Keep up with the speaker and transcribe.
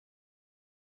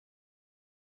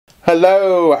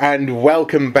Hello and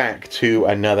welcome back to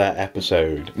another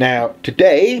episode. Now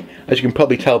today, as you can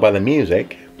probably tell by the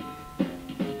music,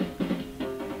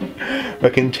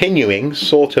 we're continuing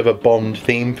sort of a Bond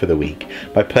theme for the week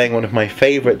by playing one of my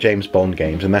favourite James Bond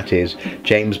games, and that is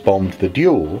James Bond The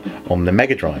Duel on the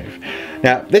Megadrive.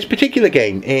 Now this particular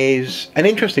game is an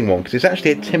interesting one because it's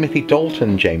actually a Timothy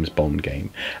Dalton James Bond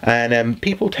game, and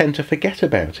people tend to forget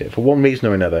about it for one reason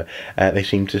or another. They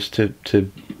seem just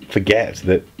to forget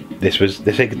that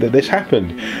this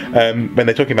happened. When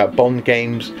they're talking about Bond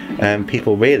games,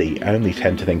 people really only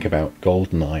tend to think about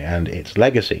GoldenEye and its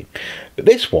legacy. But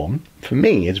this one, for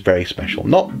me, is very special.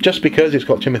 Not just because it's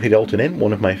got Timothy Dalton in,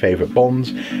 one of my favourite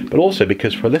Bonds, but also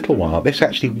because for a little while this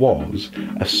actually was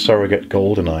a surrogate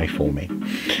GoldenEye for me.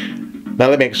 Now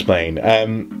let me explain.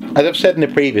 As I've said in a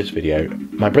previous video,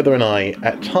 my brother and I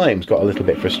at times got a little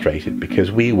bit frustrated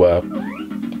because we were,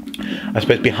 I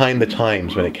suppose, behind the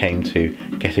times when it came to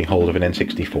getting hold of an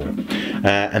N64,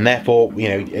 and therefore, you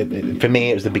know, for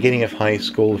me it was the beginning of high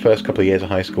school, the first couple of years of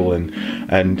high school, and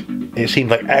it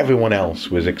seemed like everyone else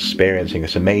was experiencing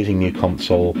this amazing new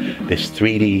console, this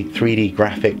 3D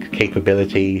graphic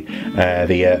capability,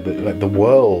 the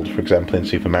world, for example, in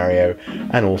Super Mario,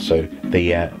 and also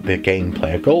the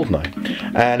gameplay of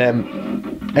GoldenEye.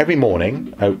 And every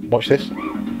morning, watch this.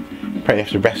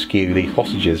 Apparently you have to rescue the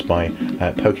hostages by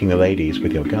poking the ladies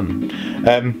with your gun.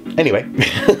 Anyway,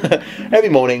 every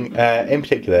morning, in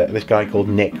particular, this guy called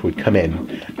Nick would come in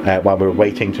while we were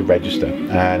waiting to register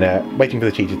and waiting for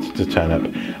the teacher to turn up,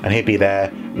 and he'd be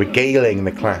there regaling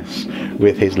the class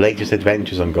with his latest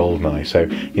adventures on GoldenEye. So,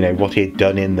 you know, what he had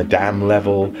done in the dam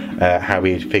level, how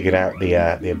he had figured out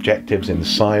the objectives in the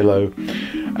silo.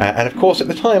 And of course, at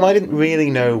the time, I didn't really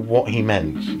know what he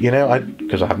meant, you know,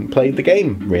 because I hadn't played the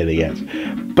game really yet.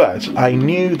 But I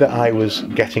knew that I was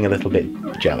getting a little bit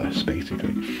jealous,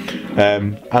 basically.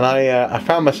 And I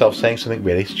found myself saying something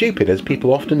really stupid, as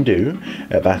people often do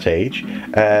at that age.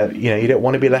 You know, you don't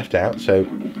want to be left out, so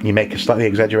you make a slightly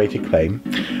exaggerated claim.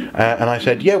 And I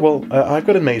said, yeah, well, I've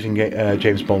got an amazing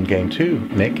James Bond game too,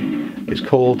 Nick. It's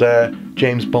called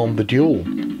James Bond The Duel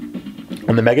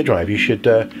on the Megadrive. You should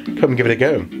come and give it a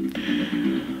go.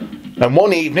 And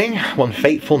one evening, one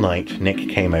fateful night, Nick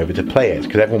came over to play it,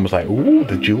 because everyone was like, ooh,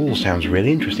 The Duel sounds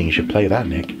really interesting, you should play that,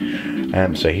 Nick.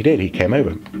 So he did, he came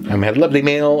over. And we had a lovely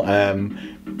meal,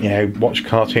 you know, watched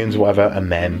cartoons or whatever,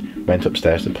 and then went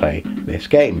upstairs to play this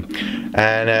game.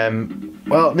 And,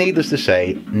 well, needless to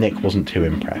say, Nick wasn't too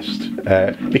impressed,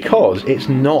 because it's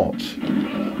not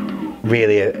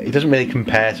really, it doesn't really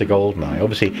compare to GoldenEye.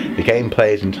 Obviously, the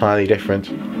gameplay is entirely different.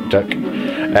 Duck.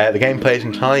 The gameplay is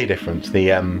entirely different.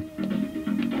 The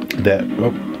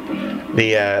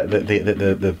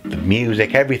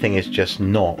music, everything is just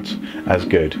not as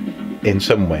good in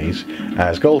some ways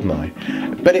as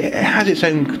GoldenEye, but it has its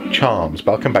own charms.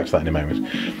 But I'll come back to that in a moment.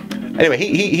 Anyway,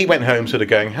 he went home sort of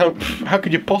going, how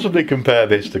could you possibly compare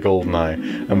this to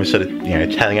GoldenEye? And we're sort of, you know,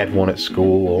 telling everyone at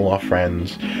school, all our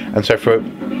friends. And so for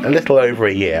a little over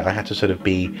a year, I had to sort of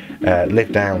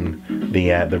live down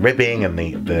the ribbing and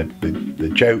the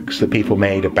jokes that people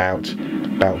made about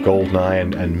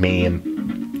GoldenEye and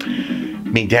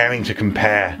me daring to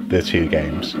compare the two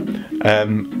games.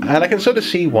 And I can sort of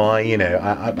see why, you know,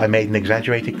 I made an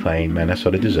exaggerated claim and I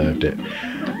sort of deserved it.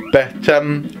 But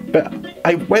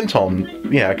I went on,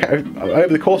 you know, over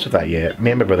the course of that year,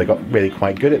 me and my brother got really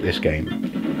quite good at this game.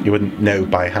 You wouldn't know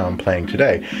by how I'm playing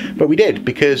today, but we did,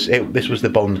 because this was the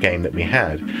Bond game that we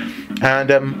had,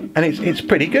 and it's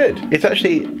pretty good. It's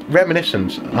actually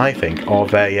reminiscent, I think,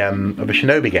 of a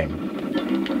Shinobi game,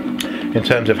 in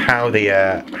terms of how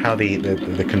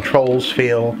the controls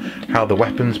feel, how the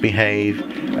weapons behave.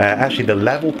 Actually, the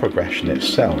level progression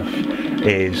itself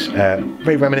is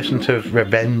very reminiscent of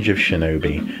Revenge of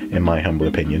Shinobi, in my humble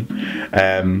opinion.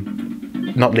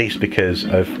 Not least because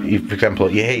of, for example,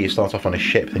 you start off on a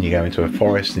ship, then you go into a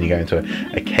forest, then you go into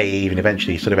a cave, and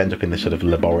eventually you sort of end up in this sort of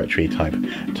laboratory type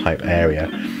area.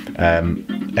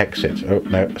 Exit. Oh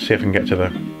no, see if I can get to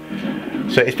the...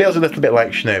 So it feels a little bit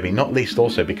like Shinobi, not least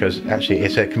also because actually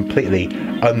it's a completely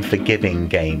unforgiving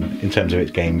game in terms of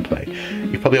its gameplay.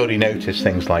 You've probably already noticed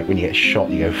things like when you get shot,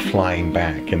 you go flying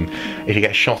back, and if you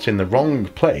get shot in the wrong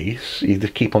place, you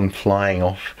just keep on flying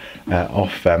off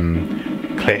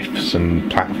cliffs and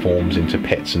platforms into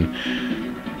pits, and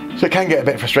so it can get a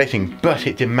bit frustrating, but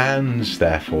it demands,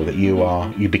 therefore, that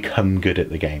you become good at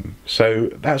the game. So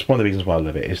that's one of the reasons why I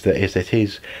love it, is that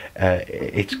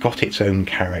it's got its own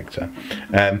character.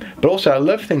 But also I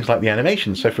love things like the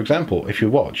animations. So for example, if you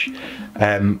watch,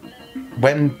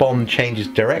 when Bond changes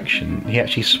direction, he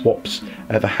actually swaps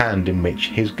the hand in which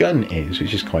his gun is,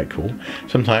 which is quite cool.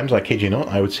 Sometimes, I kid you not,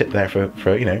 I would sit there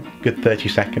for you know, good 30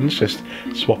 seconds just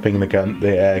swapping the gun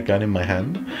in my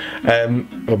hand,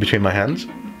 or between my hands.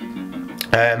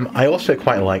 I also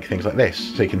quite like things like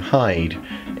this, so you can hide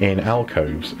in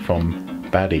alcoves from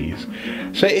baddies.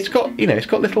 So it's got, you know, it's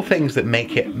got little things that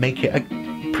make it a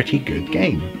pretty good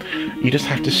game. You just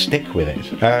have to stick with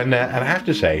it, and I have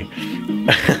to say,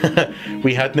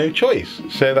 we had no choice.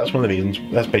 So that's one of the reasons.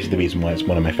 That's basically the reason why it's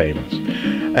one of my favourites.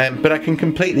 But I can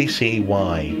completely see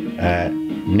why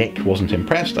Nick wasn't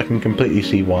impressed. I can completely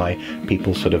see why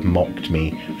people sort of mocked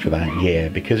me for that year,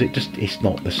 because it's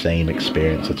not the same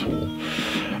experience at all.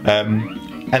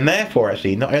 And therefore,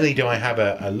 actually, not only do I have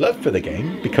a love for the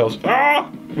game because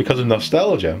of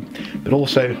nostalgia, but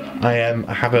also I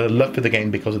have a love for the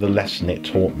game because of the lesson it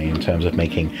taught me in terms of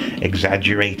making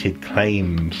exaggerated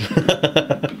claims.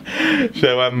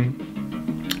 So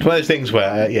it's one of those things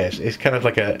where yes, it's kind of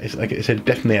like it's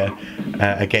definitely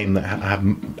a game that I have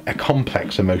a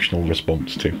complex emotional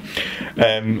response to.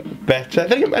 But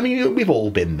I mean, we've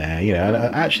all been there, you know.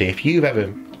 And actually, if you've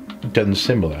ever done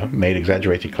similar, made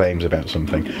exaggerated claims about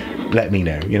something, let me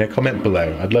know. You know, comment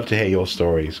below. I'd love to hear your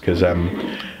stories, because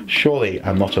surely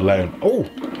I'm not alone. Oh,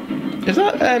 is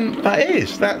that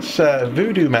that's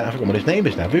Voodoo Man. I forgot what his name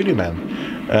is now. Voodoo Man,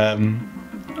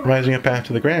 rising up out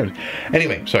of the ground.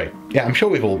 Anyway, sorry. Yeah, I'm sure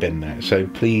we've all been there. So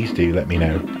please do let me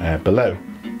know below.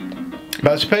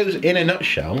 But I suppose, in a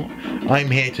nutshell,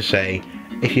 I'm here to say,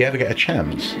 if you ever get a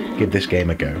chance, give this game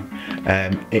a go.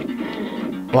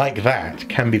 Like that,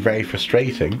 can be very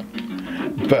frustrating,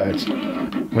 but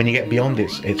when you get beyond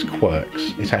its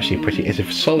quirks, it's actually it's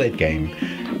a solid game.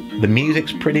 The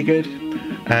music's pretty good,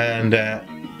 and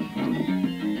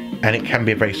it can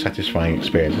be a very satisfying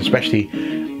experience, especially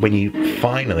when you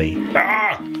finally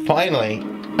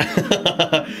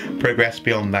progress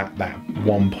beyond that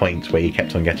one point where you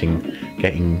kept on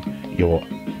getting your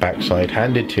backside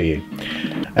handed to you.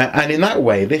 And in that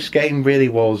way, this game really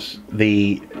was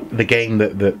the game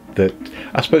that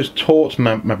I suppose taught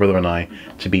my brother and I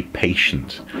to be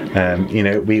patient. You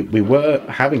know, we were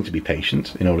having to be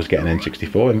patient in order to get an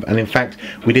N64, and in fact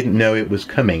we didn't know it was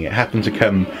coming. It happened to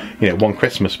come, you know, one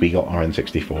Christmas we got our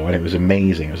N64, and it was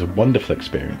amazing. It was a wonderful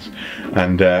experience,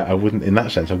 and I wouldn't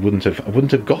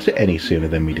have got it any sooner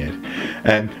than we did.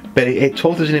 But it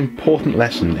taught us an important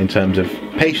lesson in terms of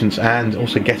patience, and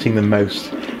also getting the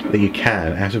most that you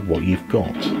can out of what you've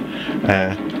got.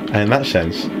 And in that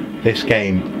sense, this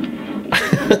game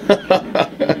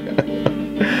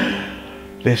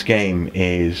this game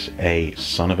is a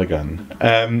son of a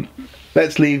gun.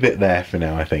 Let's leave it there for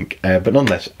now, I think. But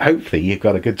nonetheless, hopefully you've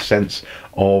got a good sense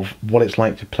of what it's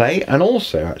like to play, and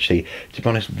also, actually, to be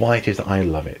honest, why it is that I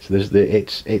love it.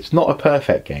 It's not a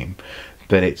perfect game,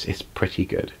 but it's pretty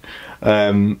good.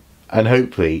 And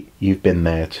hopefully you've been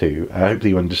there too. Hopefully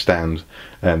you understand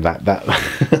that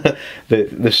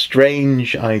the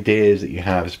strange ideas that you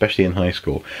have, especially in high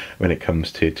school, when it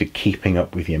comes to keeping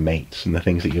up with your mates, and the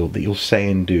things that you'll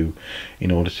say and do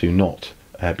in order to not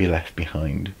be left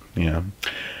behind. You know.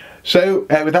 So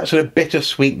with that sort of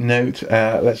bittersweet note,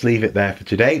 let's leave it there for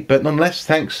today. But nonetheless,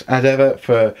 thanks as ever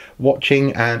for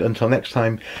watching, and until next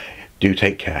time, do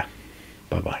take care.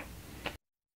 Bye bye.